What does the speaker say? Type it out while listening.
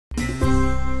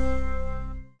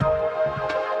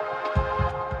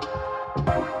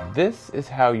this is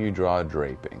how you draw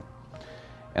draping.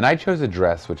 And I chose a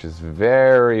dress which is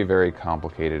very, very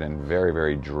complicated and very,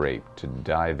 very draped to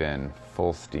dive in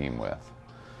full steam with.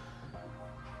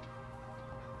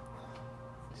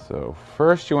 So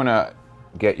first you want to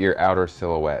get your outer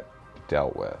silhouette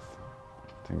dealt with.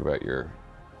 Think about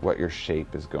what your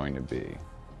shape is going to be.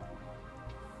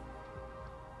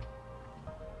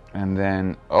 And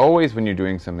then always when you're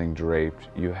doing something draped,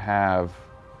 you have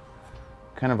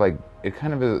kind of like, it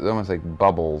kind of is almost like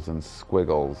bubbles and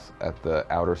squiggles at the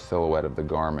outer silhouette of the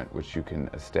garment, which you can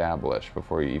establish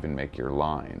before you even make your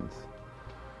lines.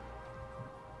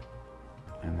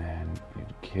 And then you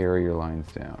carry your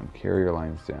lines down, carry your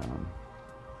lines down.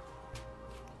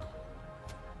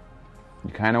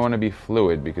 You kind of want to be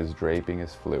fluid because draping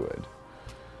is fluid.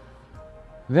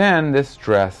 Then this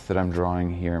dress that I'm drawing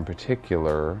here in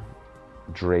particular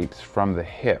drapes from the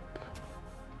hip.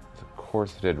 It's a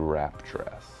corseted wrap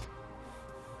dress.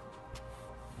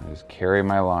 I just carry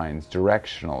my lines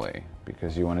directionally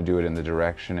because you want to do it in the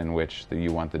direction in which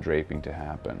you want the draping to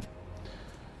happen.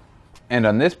 And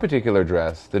on this particular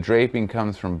dress, the draping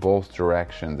comes from both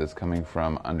directions. It's coming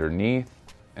from underneath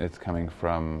and it's coming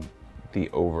from the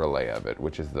overlay of it,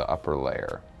 which is the upper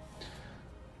layer.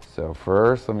 So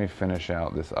first, let me finish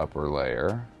out this upper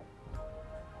layer.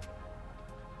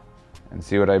 And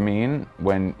see what I mean?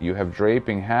 When you have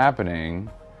draping happening,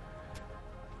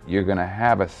 you're going to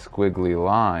have a squiggly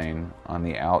line on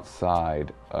the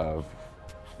outside of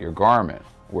your garment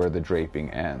where the draping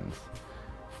ends.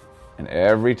 And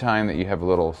every time that you have a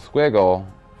little squiggle,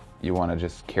 you want to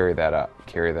just carry that up,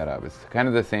 carry that up. It's kind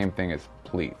of the same thing as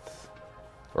pleats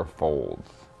or folds.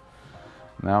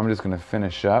 Now I'm just going to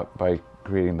finish up by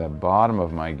creating the bottom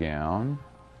of my gown.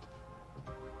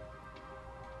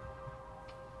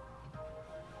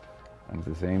 And it's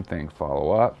the same thing,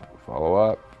 follow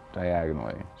up,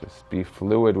 diagonally. Just be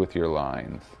fluid with your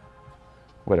lines.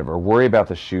 Whatever, worry about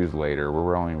the shoes later.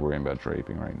 We're only worrying about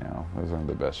draping right now. Those aren't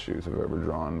the best shoes I've ever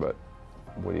drawn, but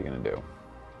what are you going to do?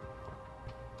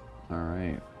 All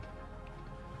right.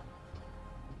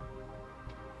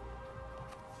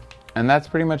 And that's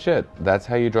pretty much it. That's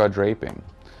how you draw draping.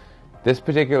 This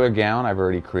particular gown I've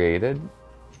already created,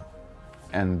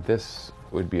 and this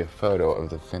would be a photo of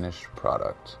the finished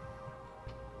product.